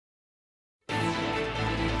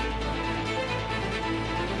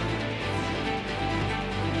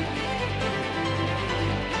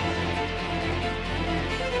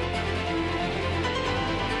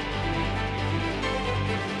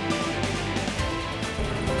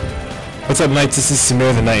What's up, Knights? This is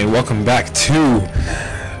Samir the Knight, and welcome back to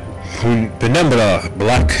Penumbra,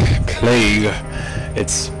 Black Plague.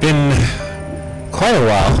 It's been quite a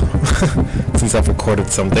while since I've recorded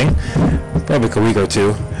something, probably like a week or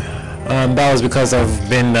two. That was because I've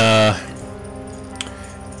been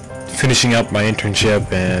finishing up my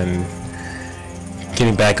internship and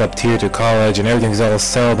getting back up here to college, and everything's all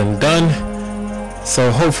settled and done.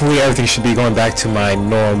 So hopefully everything should be going back to my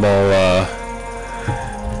normal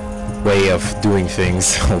way of doing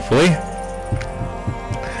things, hopefully.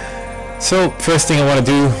 So first thing I want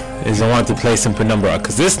to do is I want to play some Penumbra,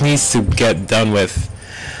 because this needs to get done with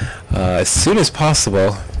as soon as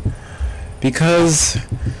possible, because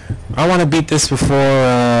I want to beat this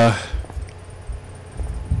before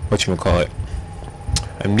whatchamacallit,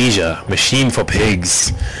 Amnesia, Machine for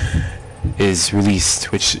Pigs is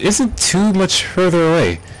released, which isn't too much further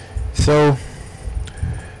away. So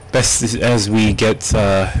best as we get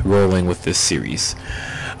rolling with this series.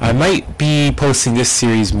 I might be posting this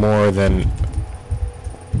series more than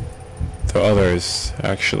the others,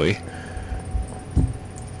 actually.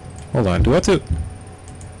 Hold on, do I have to...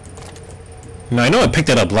 No, I know I picked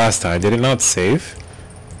it up last time. Did it not save?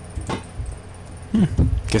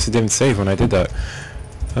 Guess it didn't save when I did that.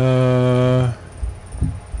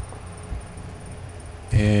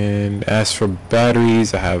 And as for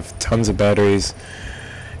batteries, I have tons of batteries.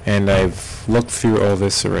 And I've looked through all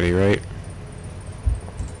this already, right?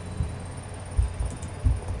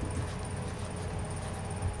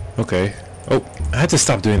 Okay. Oh, I had to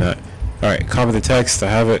stop doing that. Alright, copy the text, I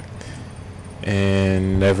have it.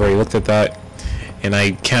 And I've already looked at that. And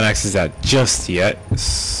I can't access that just yet.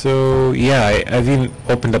 So, yeah, I've even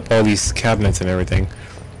opened up all these cabinets and everything.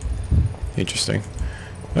 Interesting.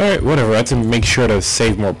 Alright, whatever. I have to make sure to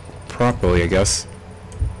save more properly, I guess.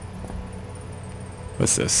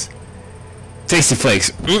 What's this? Tasty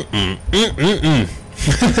Flakes.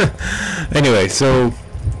 Anyway, so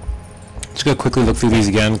just gonna quickly look through these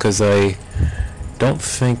again, because I don't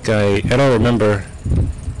think I don't remember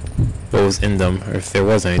what was in them, or if there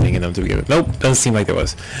was anything in them to begin with. Nope, doesn't seem like there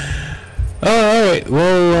was. Alright,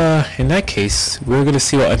 well, in that case, we're gonna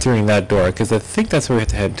see what entering that door, because I think that's where we have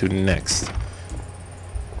to head to next.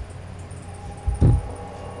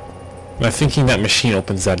 I'm thinking that machine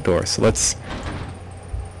opens that door, so let's...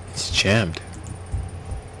 It's jammed.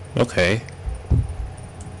 Okay.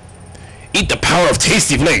 Eat the power of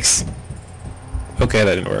Tasty Flakes! Okay,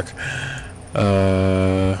 that didn't work.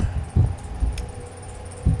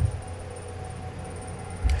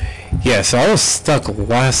 Yeah, so I was stuck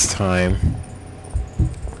last time.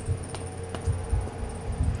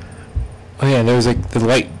 Oh yeah, there's like, the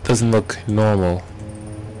light doesn't look normal.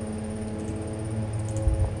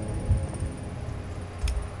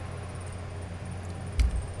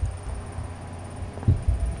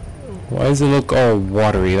 Why does it look all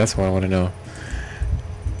watery? That's what I want to know.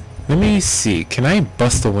 Let me see. Can I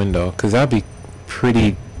bust a window? Because that'd be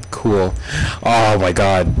pretty cool. Oh my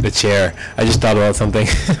god, the chair. I just thought about something.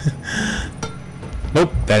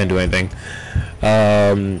 Nope, that didn't do anything.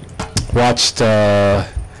 Watched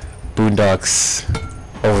Boondocks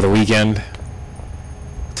over the weekend.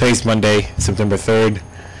 Today's Monday, September 3rd.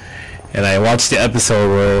 And I watched the episode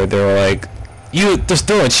where they were like, you just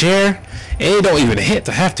throw a chair and it don't even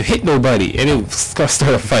have to hit nobody, and it was gonna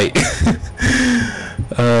start a fight.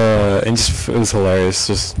 And just, it was hilarious.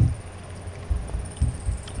 Just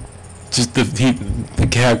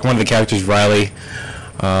one of the characters, Riley,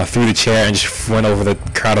 threw the chair and just went over the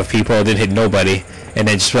crowd of people. It didn't hit nobody, and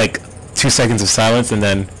then just like 2 seconds of silence, and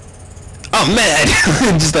then I'm mad.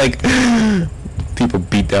 And just like people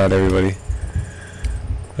beat down everybody.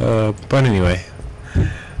 But anyway.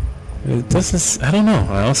 It doesn't... I don't know.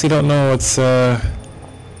 I honestly don't know what's... So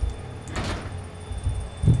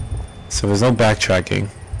there's no backtracking.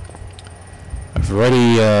 I've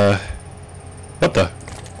already... What the...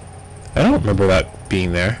 I don't remember that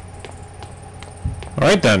being there.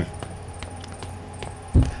 Alright then.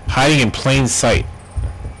 Hiding in plain sight,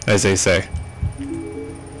 as they say.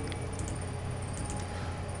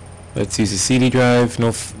 Let's use a CD drive.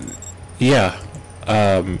 No... Yeah.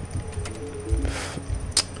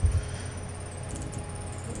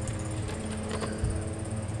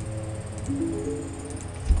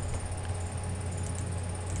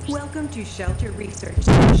 Welcome to Shelter Research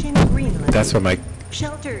Station, Greenland. That's what my...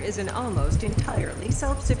 Shelter is an almost entirely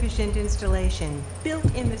self-sufficient installation, built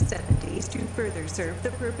in the 70s to further serve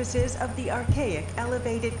the purposes of the archaic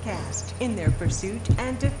elevated caste in their pursuit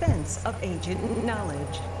and defense of ancient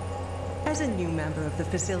knowledge. As a new member of the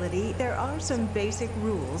facility, there are some basic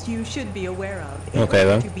rules you should be aware of in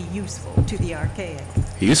order to be useful to the archaic.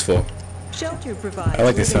 Useful? Shelter provides I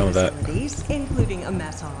like the living sound of that. facilities, including a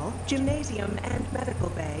mess hall, gymnasium, and medical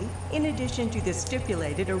bay, in addition to the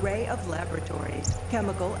stipulated array of laboratories,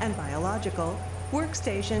 chemical and biological,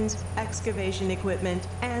 workstations, excavation equipment,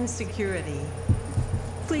 and security.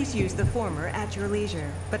 Please use the former at your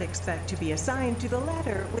leisure, but expect to be assigned to the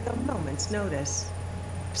latter with a moment's notice.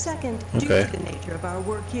 Second, due Okay. to the nature of our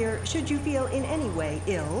work here, should you feel in any way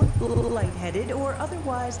ill, lightheaded, or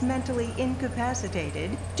otherwise mentally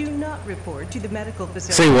incapacitated, do not report to the medical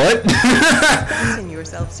facility. Say what? Fasten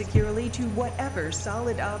yourself securely to whatever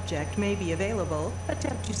solid object may be available,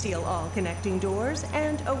 attempt to seal all connecting doors,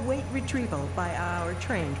 and await retrieval by our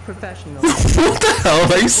trained professionals. What the hell?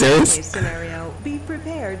 Are you Worst serious? case scenario, be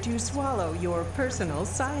prepared to swallow your personal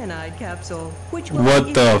cyanide capsule, which will What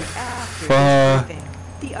be the issued after fuck? this briefing.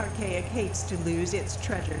 The Archaic hates to lose its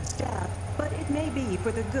treasured staff, but it may be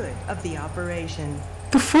for the good of the operation.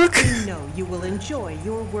 The fuck? We know you will enjoy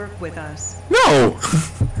your work with us. No!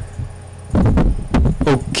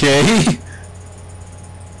 Okay.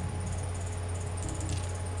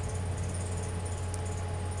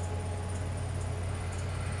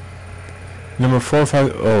 Number 4 or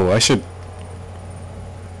 5. Oh, I should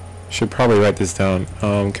probably write this down.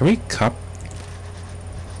 Can we cop?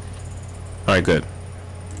 Alright, good.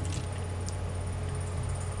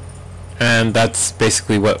 And that's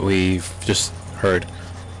basically what we've just heard.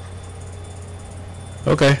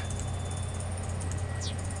 Okay.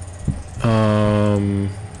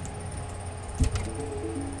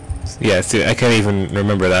 Yeah, see, I can't even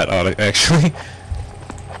remember that actually.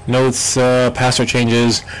 Notes, password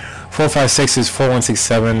changes. 456 is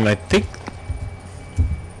 4167, I think.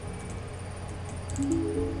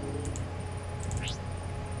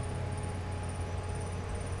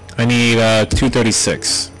 I need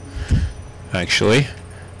 236. Actually,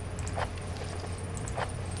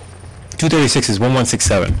 236 is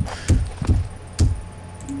 1167.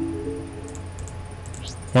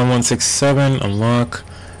 1167, unlock.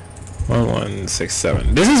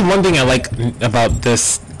 1167. This is one thing I like about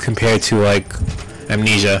this compared to like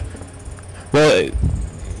Amnesia. Well,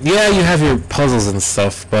 yeah, you have your puzzles and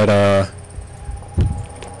stuff, but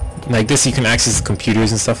like this you can access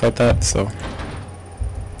computers and stuff like that, so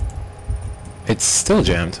it's still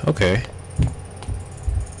jammed. Okay.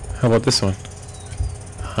 How about this one?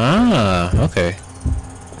 Ah, okay.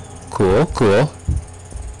 Cool, cool.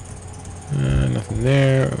 Nothing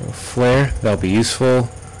there. Flare, that'll be useful.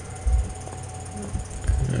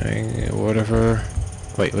 Whatever.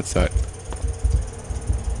 Wait, what's that?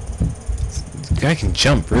 This guy can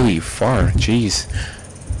jump really far. Jeez.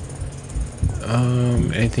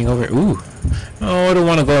 Anything over? Ooh. Oh, I don't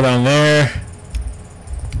want to go down there.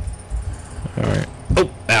 Alright. Oh,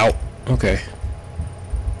 ow. Okay.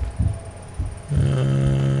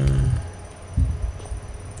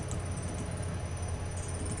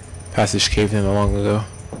 Passage caved in long ago.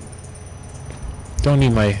 Don't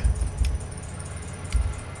need my...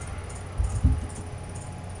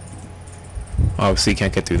 Obviously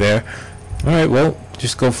can't get through there. Alright, well,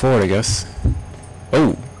 just go forward, I guess.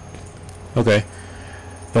 Oh! Okay.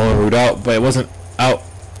 The only route out, but it wasn't out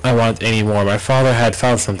I want anymore. My father had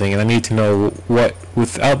found something, and I need to know what.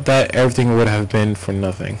 Without that, everything would have been for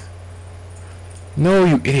nothing. No,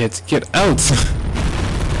 you idiots! Get out!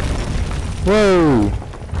 Whoa!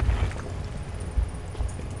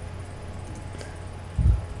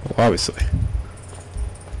 Well, obviously.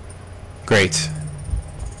 Great.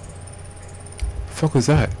 The fuck was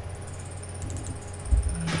that?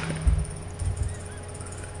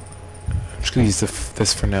 I'm just gonna use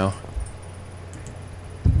this for now.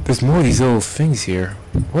 There's more of these little things here.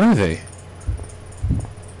 What are they?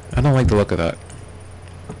 I don't like the look of that.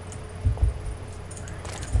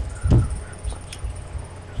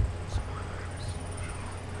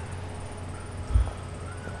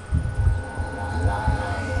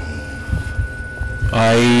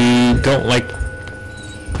 I don't like...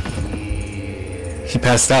 He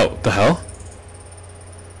passed out. The hell?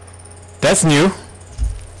 That's new.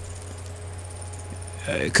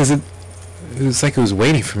 Because it was like it was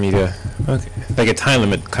waiting for me to... Okay. Like a time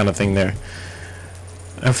limit kind of thing there.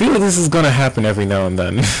 I feel like this is going to happen every now and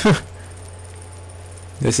then.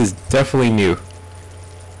 This is definitely new.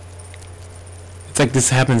 It's like this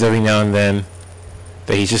happens every now and then.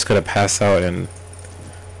 That he's just going to pass out and...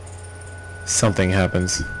 something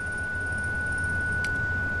happens.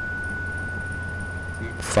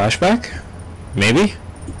 Flashback? Maybe?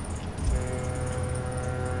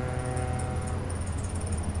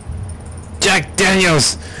 Jack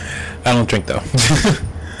Daniels! I don't drink though.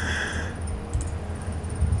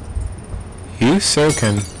 You, sir,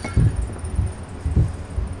 can...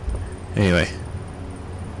 Anyway.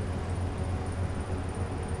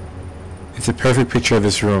 It's a perfect picture of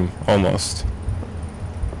this room, almost.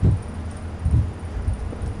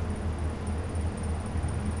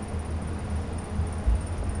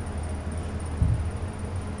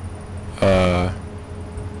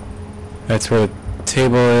 That's where the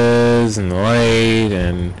table is, and the light,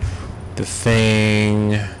 and the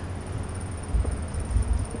thing.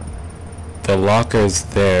 The locker's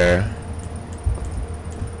there.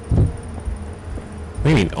 What do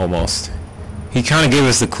you mean, almost? He kind of gave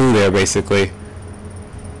us the clue there, basically.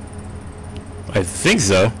 I think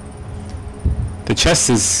so. The chest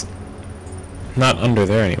is not under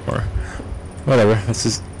there anymore. Whatever, let's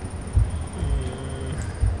just...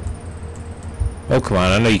 Oh, come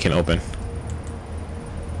on, I know you can open.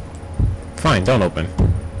 Fine, don't open.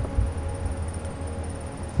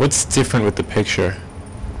 What's different with the picture?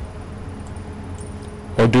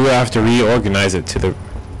 Or do I have to reorganize it to the...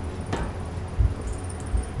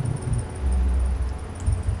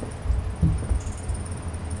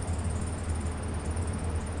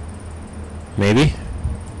 Maybe?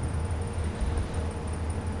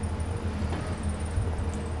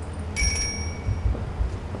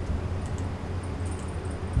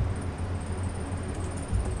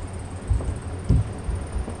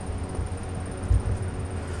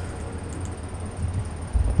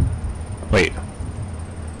 Wait.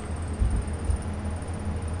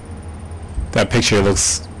 That picture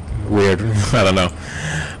looks weird. I don't know.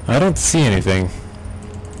 I don't see anything.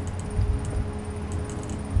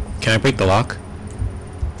 Can I break the lock?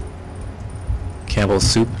 Campbell's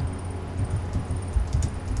soup.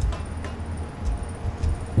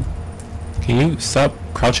 Can you stop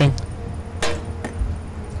crouching?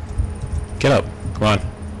 Get up. Come on.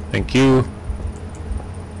 Thank you.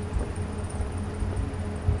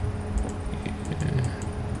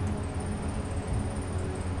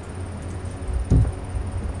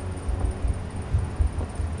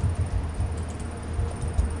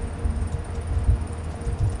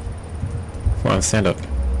 Come on, stand up.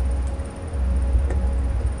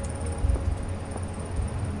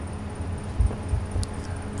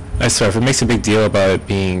 I swear, if it makes a big deal about it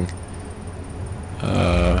being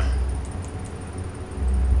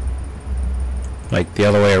like the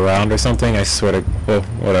other way around or something, I swear to... well,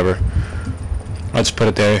 whatever. I'll just put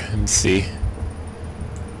it there and see.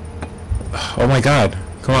 Oh my god,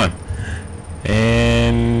 come on.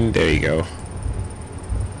 And there you go.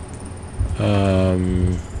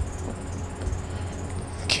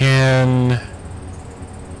 Can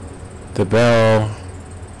the bell,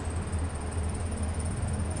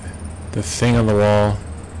 the thing on the wall,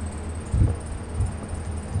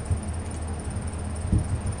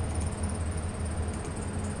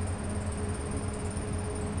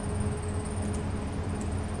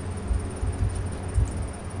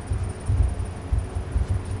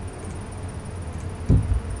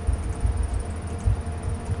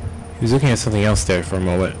 he was looking at something else there for a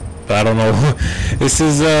moment, but I don't know. This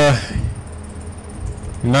is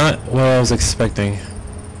not what I was expecting.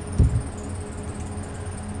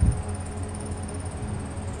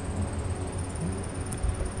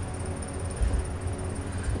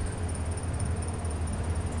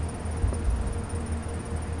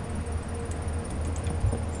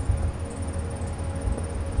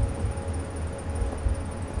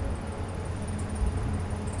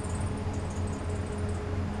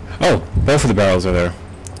 Oh, both of the barrels are there.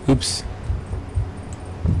 Oops.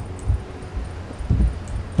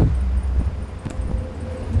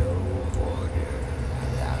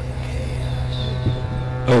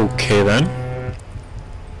 Okay then.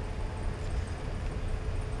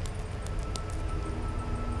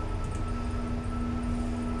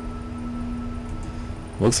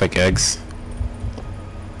 Looks like eggs.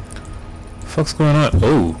 What the fuck's going on?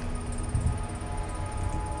 Oh.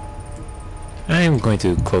 I am going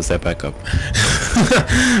to close that back up.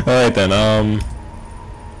 Alright then,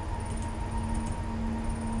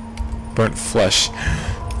 burnt flesh.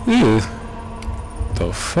 Ew.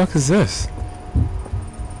 The fuck is this?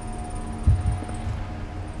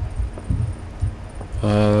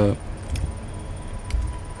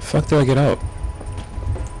 Fuck do I get out?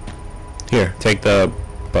 Here, take the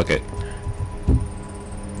bucket.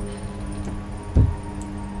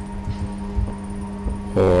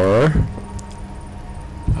 Or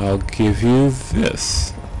I'll give you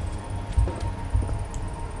this.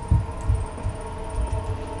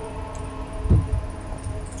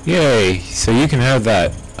 Yay! So you can have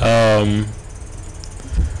that.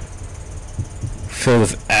 Filled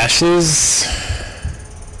with ashes.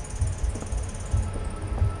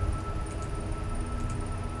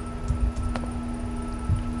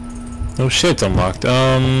 Oh shit, it's unlocked.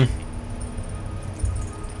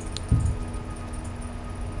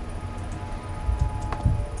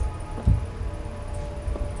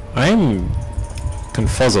 I'm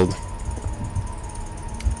confuzzled.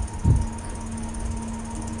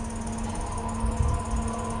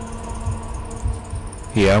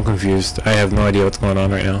 Yeah, I'm confused. I have no idea what's going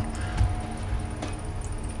on right now.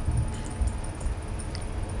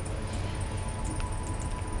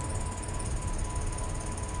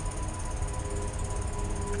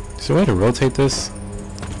 Is there a way to rotate this?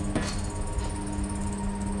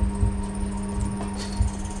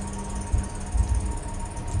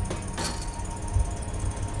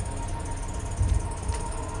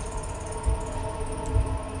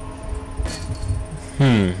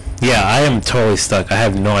 Yeah, I am totally stuck. I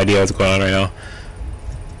have no idea what's going on right now.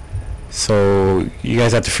 So, you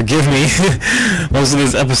guys have to forgive me. Most of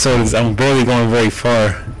this episode is I'm barely going very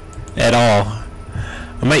far at all.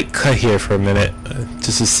 I might cut here for a minute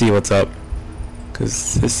just to see what's up,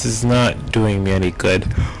 because this is not doing me any good.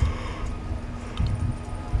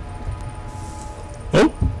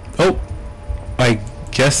 Oh, I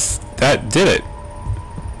guess that did it.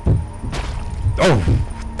 Oh,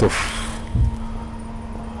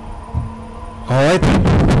 alright then.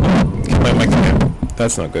 Get my mic in here.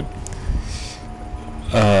 That's not good.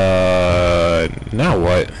 Now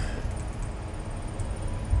what?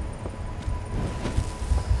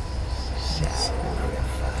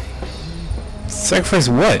 Sacrifice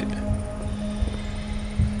what?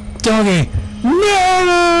 Doggy!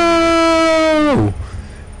 No!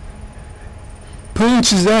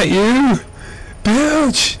 Pooch, is that you?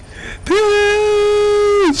 Pooch!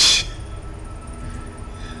 Pooch!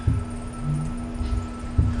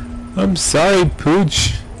 I'm sorry,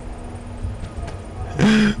 Pooch.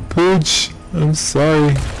 Pooch, I'm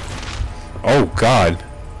sorry. Oh, God.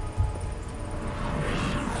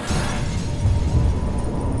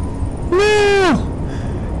 No!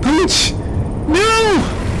 Pooch! No!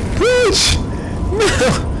 Pooch! No!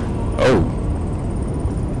 Oh.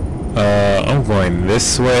 I'm going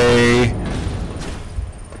this way.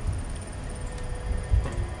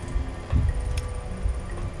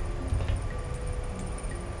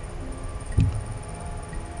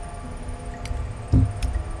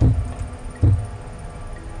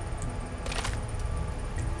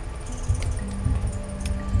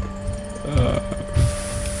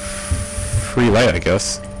 Free light, I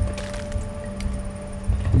guess.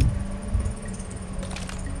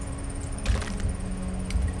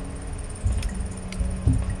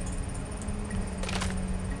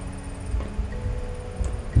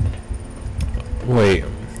 Wait,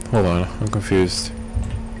 hold on, I'm confused.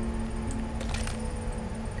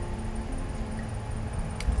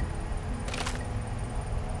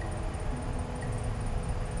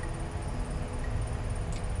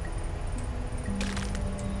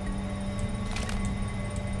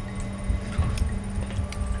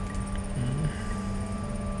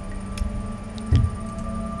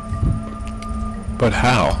 But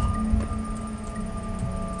how?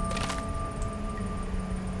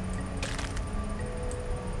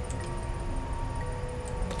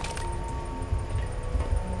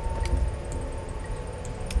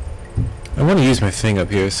 I want to use my thing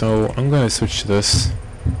up here, so I'm going to switch to this.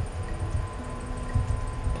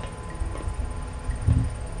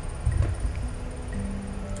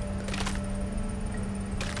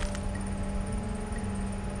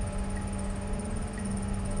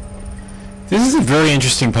 This is a very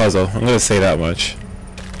interesting puzzle, I'm going to say that much.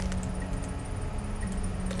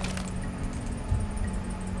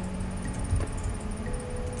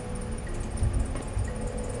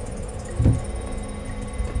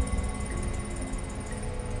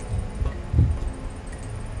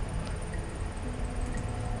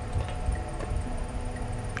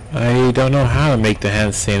 I don't know how to make the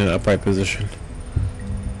hand stay in an upright position.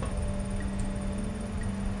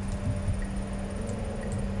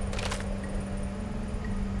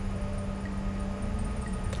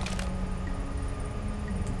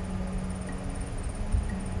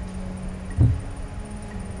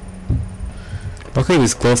 Luckily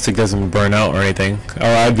this glow stick doesn't burn out or anything. Oh,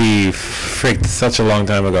 I'd be fricked such a long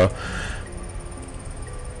time ago.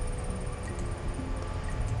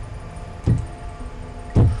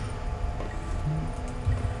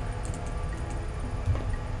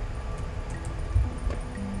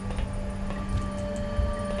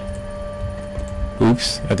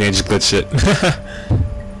 Oops, I think I just glitched it.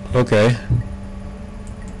 Okay.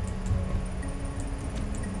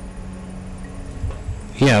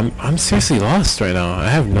 Yeah, I'm seriously lost right now. I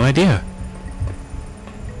have no idea.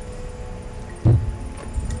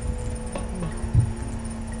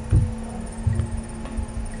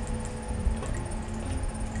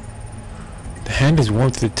 The hand is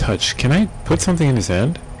warm to the touch. Can I put something in his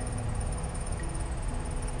hand?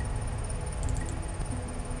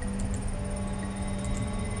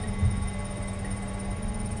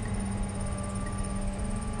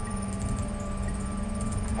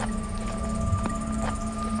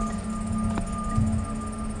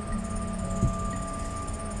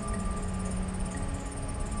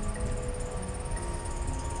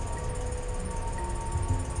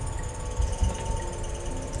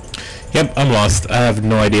 Yep, I'm lost. I have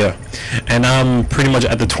no idea. And I'm pretty much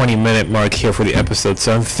at the 20-minute mark here for the episode,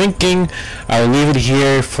 so I'm thinking I'll leave it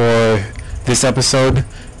here for this episode.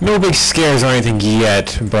 No big scares or anything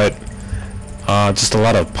yet, but just a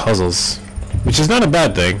lot of puzzles, which is not a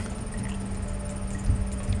bad thing.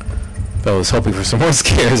 But I was hoping for some more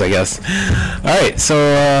scares, I guess. Alright,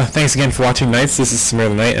 so thanks again for watching, Knights. This is Samir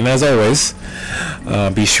the Knight, and as always,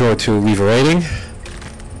 be sure to leave a rating.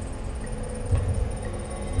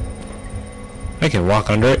 I can walk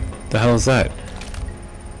under it. The hell is that?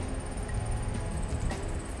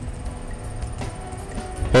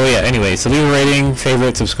 Oh yeah, anyway, so leave a rating,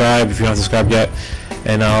 favorite, subscribe if you're not subscribed yet,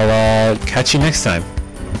 and I'll catch you next time.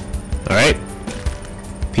 Alright?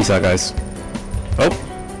 Peace out, guys. Oh,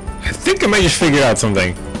 I think I might just figure out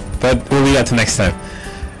something, but we'll leave that to next time.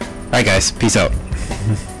 Alright guys, peace out.